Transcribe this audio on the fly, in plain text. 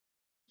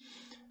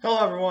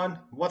Hello everyone,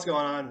 what's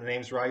going on? My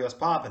name's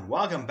Poppin.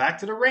 Welcome back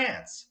to the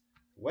Rants.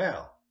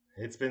 Well,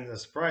 it's been a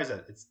surprise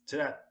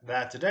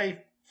that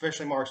today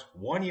officially marks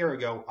 1 year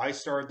ago I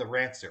started the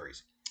Rant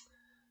series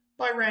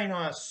by ranting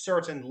on a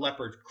certain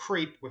leopard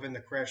creep within the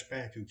Crash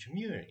Bandicoot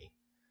community.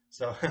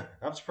 So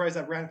I'm surprised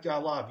that rant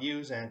got a lot of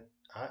views, and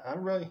I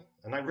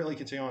really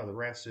continue on the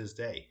rants to this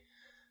day.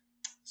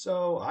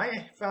 So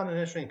I found an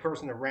interesting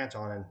person to rant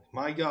on, and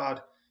my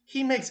God,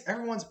 he makes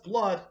everyone's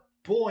blood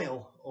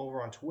boil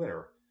over on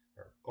Twitter,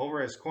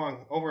 over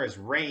his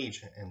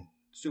rage and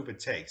stupid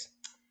takes.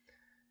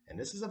 And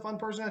this is a fun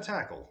person to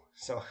tackle.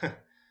 So,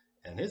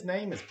 and his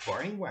name is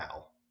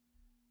BarneyWow.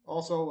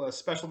 Also, a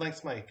special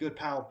thanks to my good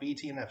pal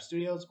BT&F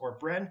Studios or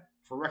Bren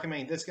for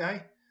recommending this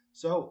guy.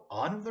 So,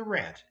 on with the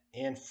rant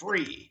in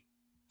 3,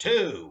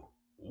 2,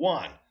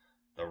 1.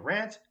 The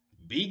rant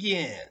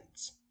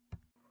begins.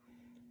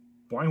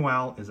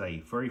 BarneyWow is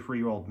a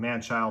 33-year-old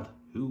man-child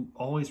who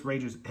always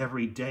rages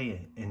every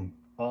day in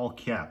all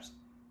caps.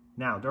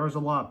 Now, there is a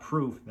lot of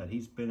proof that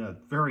he's been a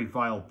very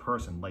vile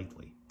person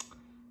lately.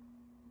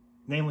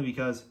 Namely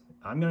because,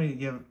 I'm going to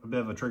give a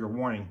bit of a trigger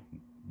warning,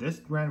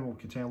 this rant will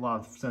contain a lot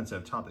of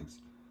sensitive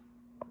topics.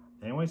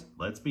 Anyways,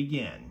 let's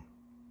begin.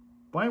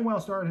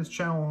 BarneyWow started his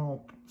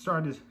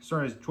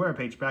his Twitter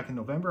page back in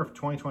November of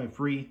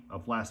 2023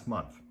 of last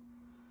month.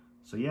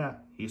 So yeah,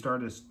 he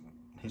started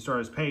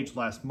his page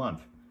last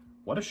month.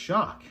 What a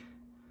shock.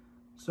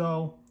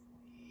 So,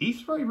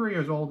 he's 33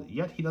 years old,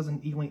 yet he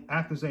doesn't even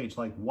act his age.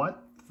 Like,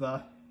 what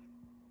the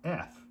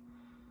F?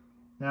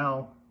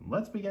 Now,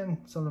 let's begin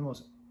some of the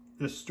most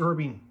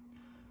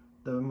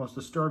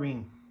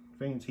disturbing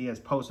things he has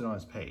posted on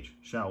his page,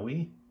 shall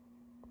we?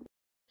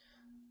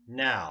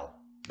 Now,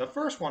 the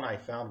first one I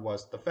found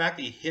was the fact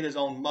that he hit his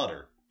own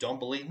mother. Don't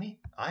believe me?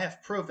 I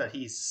have proof that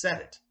he said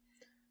it.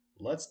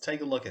 Let's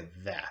take a look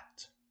at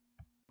that.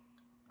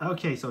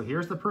 Okay, so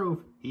here's the proof.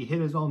 He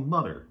hit his own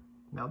mother.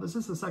 Now, this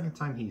is the second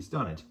time he's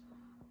done it.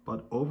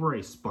 But over a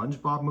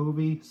SpongeBob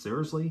movie?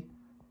 Seriously?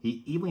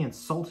 He even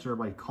insulted her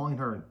by calling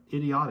her an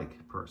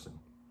idiotic person.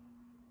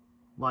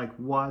 Like,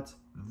 what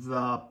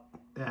the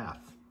F?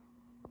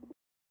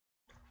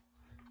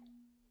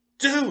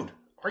 Dude,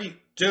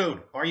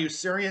 are you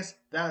serious?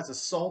 That is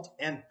assault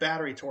and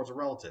battery towards a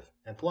relative.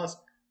 And plus,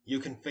 you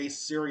can face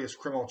serious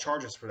criminal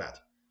charges for that.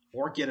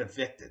 Or get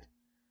evicted.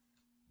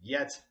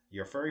 Yet,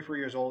 you're 33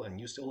 years old and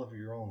you still live with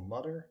your own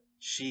mother?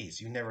 Jeez,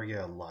 you never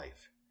get a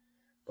life.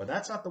 But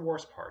that's not the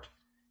worst part.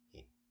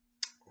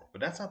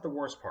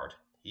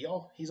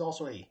 He's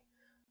also a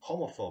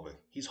homophobic.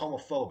 He's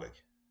homophobic.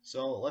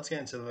 So let's get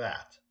into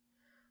that.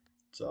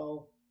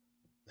 So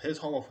his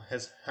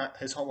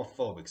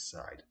homophobic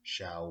side,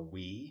 shall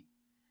we?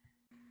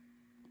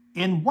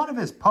 In one of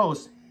his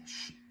posts,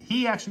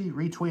 he actually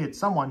retweeted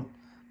someone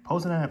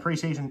posting an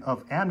appreciation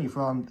of Amy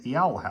from the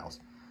Owl House.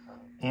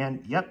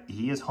 And yep,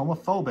 he is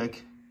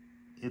homophobic.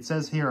 It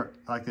says here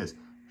like this.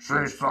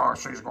 She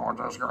sucks. She's going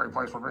to a scary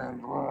place for being...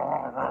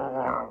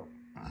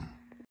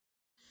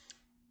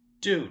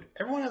 Dude,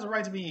 everyone has a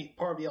right to be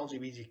part of the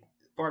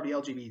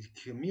LGBT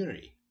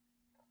community.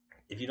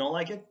 If you don't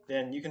like it,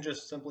 then you can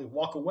just simply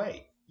walk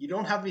away. You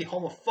don't have to be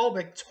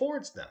homophobic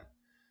towards them.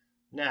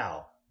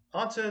 Now,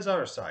 on to his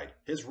other side,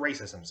 his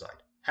racism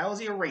side. How is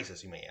he a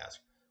racist, you may ask?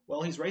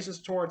 Well, he's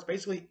racist towards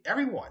basically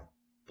everyone.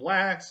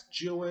 Blacks,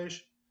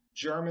 Jewish,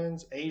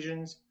 Germans,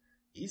 Asians.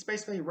 He's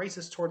basically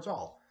racist towards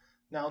all.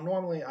 Now,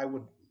 normally I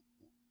would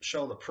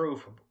show the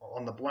proof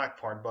on the black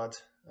part, but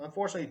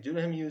unfortunately, due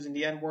to him using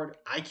the N-word,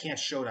 I can't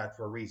show that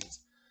for reasons.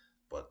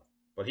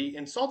 But he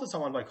insulted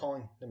someone by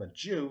calling him a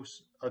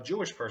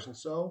Jewish person.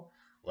 So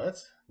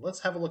let's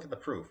have a look at the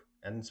proof.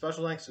 And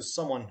special thanks to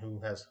someone who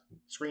has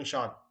a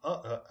screenshot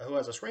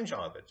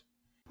of it.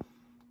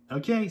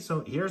 Okay,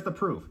 so here's the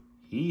proof.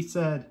 He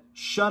said,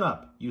 "Shut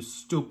up, you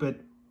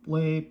stupid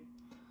bleep,"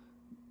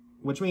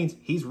 which means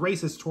he's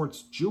racist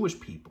towards Jewish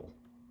people.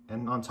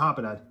 And on top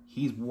of that,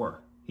 he's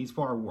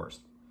far worse.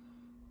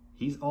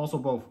 He's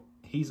both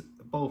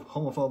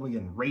homophobic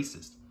and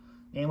racist,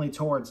 namely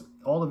towards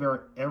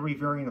every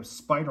variant of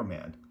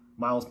Spider-Man.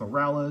 Miles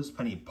Morales,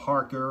 Penny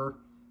Parker,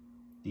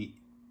 the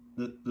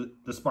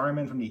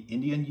Spider-Man from the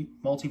Indian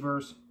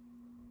multiverse.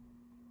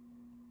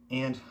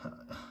 And,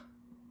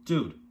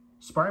 dude,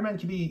 Spider-Man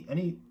can be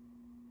any...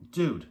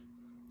 Dude,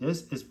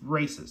 this is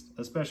racist,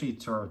 especially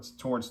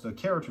towards the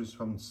characters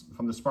from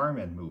the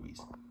Spider-Man movies,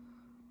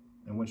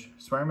 in which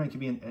Spider-Man can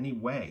be in any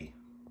way.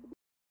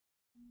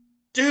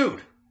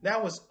 Dude,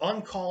 that was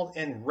uncalled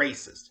and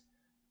racist.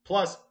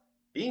 Plus,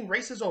 being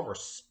racist over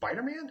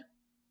Spider-Man?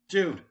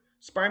 Dude,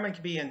 Spider-Man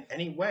can be in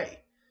any way.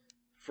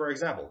 For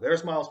example,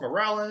 there's Miles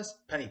Morales,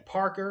 Penny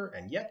Parker,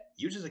 and yet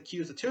you just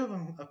accuse the two of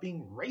them of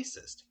being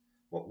racist.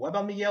 Well, what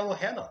about Miguel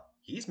Ojeda?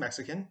 He's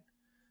Mexican.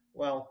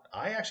 Well,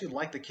 I actually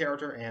like the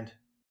character, and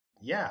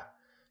yeah.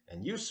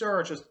 And you, sir,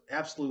 are just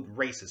absolute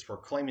racist for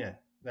claiming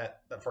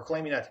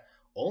that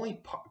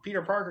only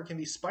Peter Parker can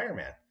be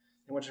Spider-Man,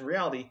 in which in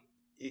reality,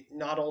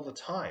 not all the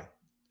time.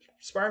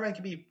 Spider-Man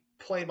can be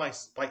played by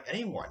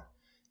anyone.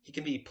 He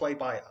can be played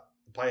by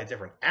by a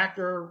different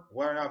actor,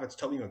 whether or not it's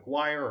Tobey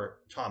Maguire or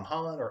Tom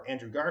Holland or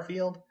Andrew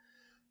Garfield,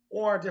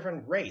 or a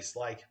different race,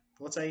 like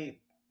let's say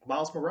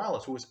Miles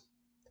Morales, who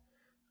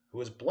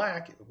is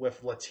black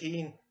with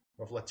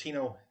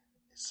Latino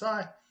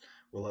side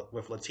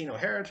with Latino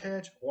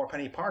heritage, or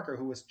Penny Parker,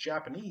 who is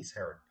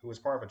who is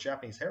part of a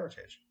Japanese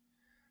heritage.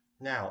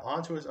 Now,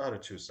 on to his other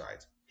two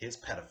sides, his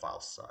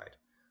pedophile side.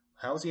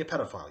 How is he a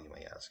pedophile, you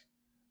may ask?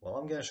 Well,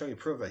 I'm going to show you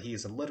proof that he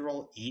is a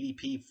literal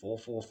EDP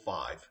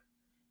 445.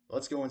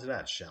 Let's go into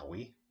that, shall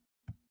we?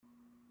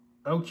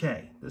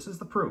 Okay, this is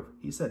the proof.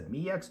 He said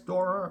me ex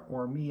Dora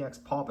or me ex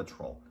Paw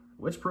Patrol,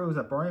 which proves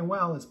that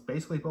BarneyWow is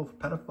basically both a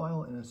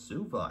pedophile and a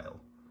zoophiile.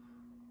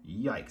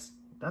 Yikes,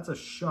 that's a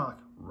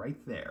shock right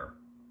there.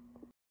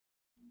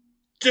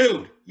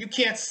 Dude, you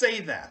can't say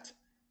that.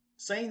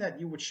 Saying that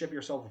you would ship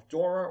yourself with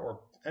Dora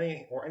or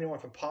anyone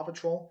from Paw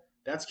Patrol,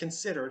 that's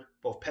considered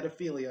both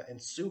pedophilia and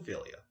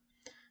zoophilia.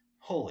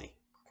 Holy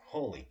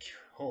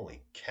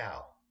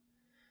cow.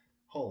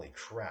 Holy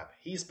crap.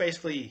 He's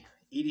basically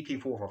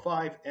EDP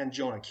 445 and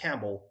Jonah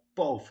Campbell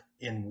both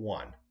in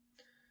one.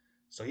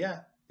 So yeah,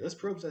 this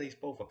proves that he's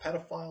both a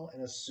pedophile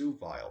and a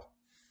zoophile.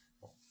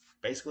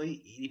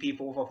 Basically, EDP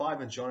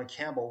 445 and Jonah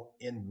Campbell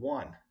in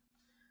one.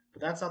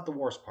 But that's not the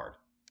worst part.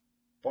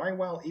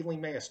 BarneyWow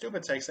even made a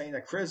stupid take saying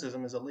that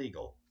criticism is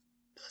illegal.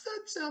 Does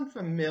that sound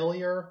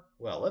familiar?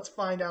 Well, let's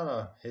find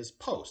out his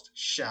post,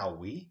 shall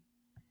we?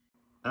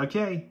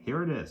 Okay,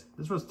 here it is.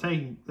 This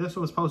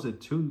was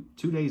posted two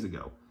days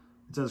ago.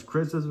 It says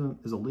criticism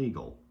is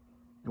illegal,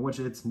 in which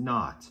it's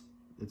not.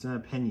 It's an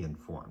opinion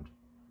formed.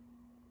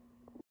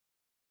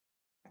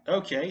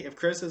 Okay, if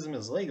criticism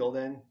is legal,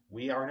 then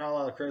we are not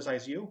allowed to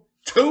criticize you?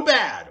 Too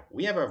bad!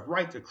 We have a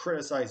right to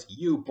criticize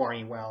you,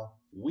 BarneyWow.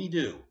 We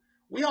do.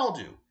 We all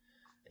do.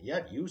 And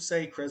yet you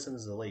say criticism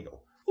is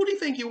illegal. Who do you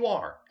think you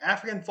are?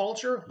 African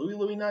Vulture?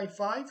 Louie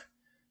 95?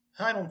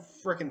 I don't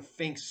frickin'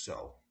 think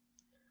so.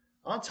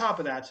 On top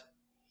of that,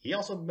 he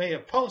also made a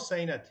post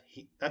saying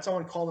that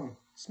someone called him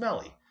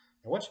smelly.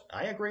 In which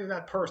I agree with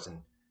that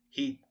person.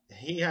 He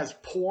has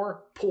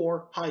poor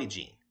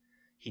hygiene.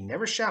 He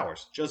never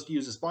showers, just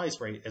uses body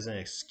spray as an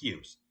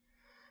excuse.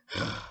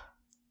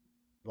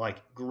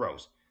 Like,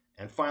 gross.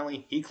 And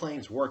finally, he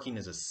claims working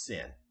is a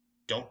sin.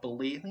 Don't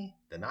believe me?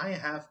 Then I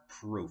have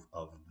proof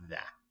of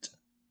that.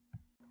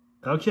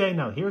 Okay,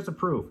 now here's the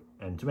proof.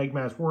 And to make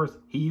matters worse,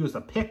 he used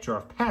a picture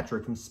of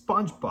Patrick from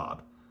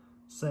SpongeBob.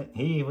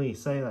 He even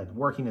said that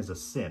working is a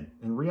sin.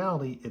 In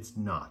reality, it's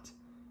not.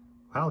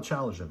 How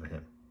childish of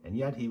him. And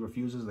yet he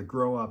refuses to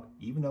grow up,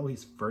 even though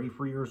he's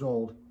 33 years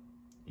old.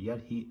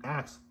 Yet he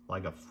acts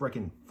like a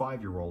frickin'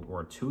 5-year-old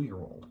or a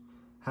 2-year-old.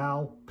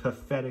 How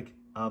pathetic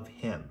of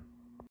him.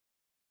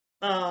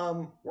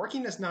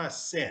 Working is not a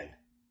sin.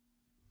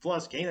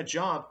 Plus, getting a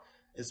job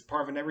is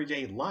part of an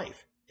everyday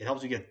life. It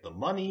helps you get the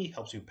money,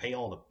 helps you pay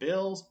all the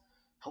bills,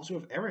 helps you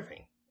with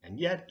everything. And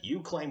yet, you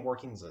claim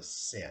working is a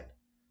sin.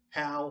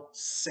 How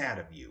sad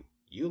of you.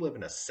 You live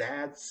in a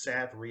sad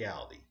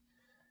reality.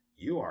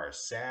 You are a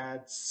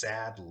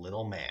sad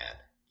little man.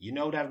 You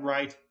know that,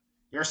 right?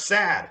 You're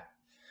sad.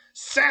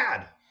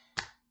 Sad!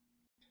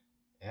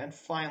 And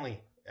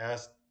finally,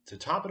 as to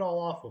top it all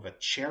off with a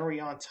cherry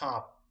on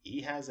top,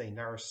 he has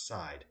another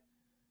side,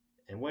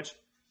 in which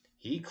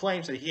he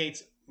claims that he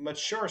hates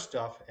mature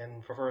stuff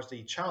and prefers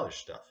the childish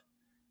stuff.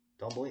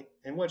 Don't believe,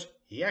 in which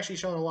he actually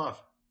shown a lot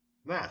of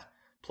that.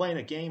 Playing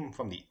a game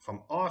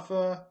from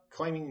Arthur,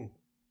 claiming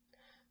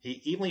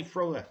he evenly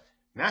threw a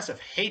massive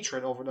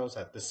hatred over those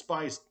that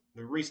despised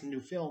the recent new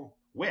film,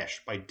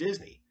 Wish, by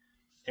Disney.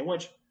 In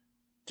which,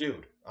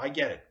 dude, I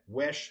get it.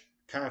 Wish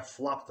kind of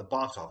flopped the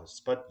box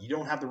office, but you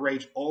don't have to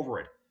rage over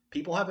it.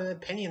 People have an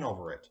opinion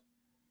over it.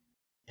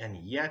 And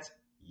yet,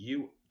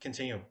 you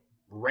continue to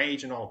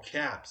rage in all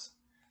caps.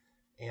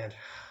 And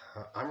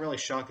I'm really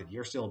shocked that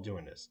you're still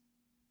doing this.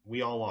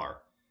 We all are.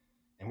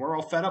 And we're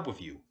all fed up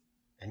with you.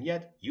 And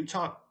yet, you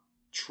talk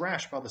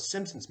trash about the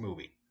Simpsons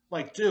movie.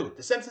 Like, dude,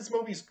 the Simpsons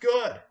movie's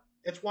good.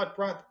 It's what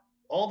brought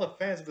all the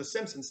fans of the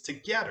Simpsons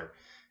together.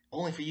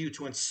 Only for you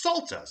to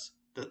insult us,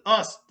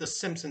 the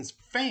Simpsons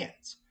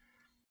fans.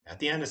 At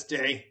the end of this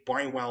day,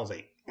 BarneyWow is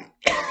a...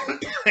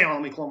 Hang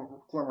on, let me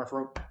clear my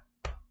throat.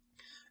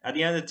 At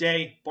the end of the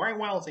day,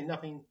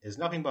 BarneyWow is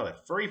nothing but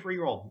a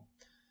 33-year-old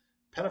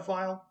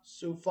pedophile,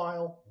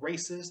 zoophile,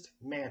 racist,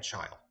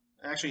 man-child.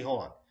 Actually,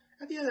 hold on.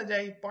 At the end of the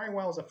day,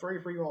 BarneyWow is a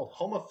 33-year-old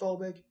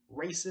homophobic,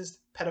 racist,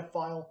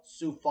 pedophile,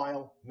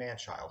 zoophile,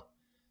 man-child.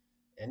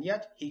 And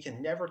yet, he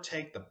can never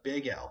take the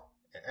big L.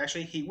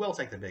 Actually, he will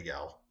take the big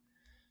L.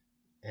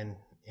 And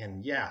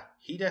yeah,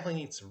 he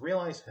definitely needs to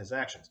realize his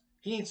actions.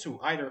 He needs to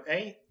either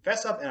A,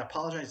 fess up and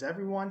apologize to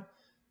everyone,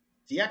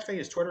 deactivate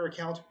his Twitter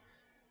account,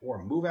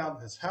 or move out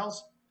of his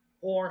house,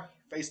 or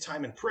face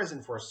time in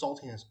prison for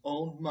assaulting his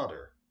own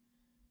mother.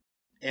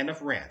 End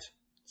of rant.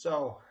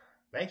 So,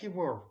 thank you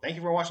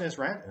for watching this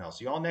rant, and I'll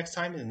see you all next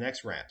time in the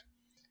next rant.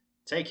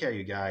 Take care,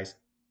 you guys.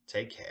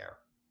 Take care.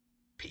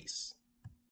 Peace.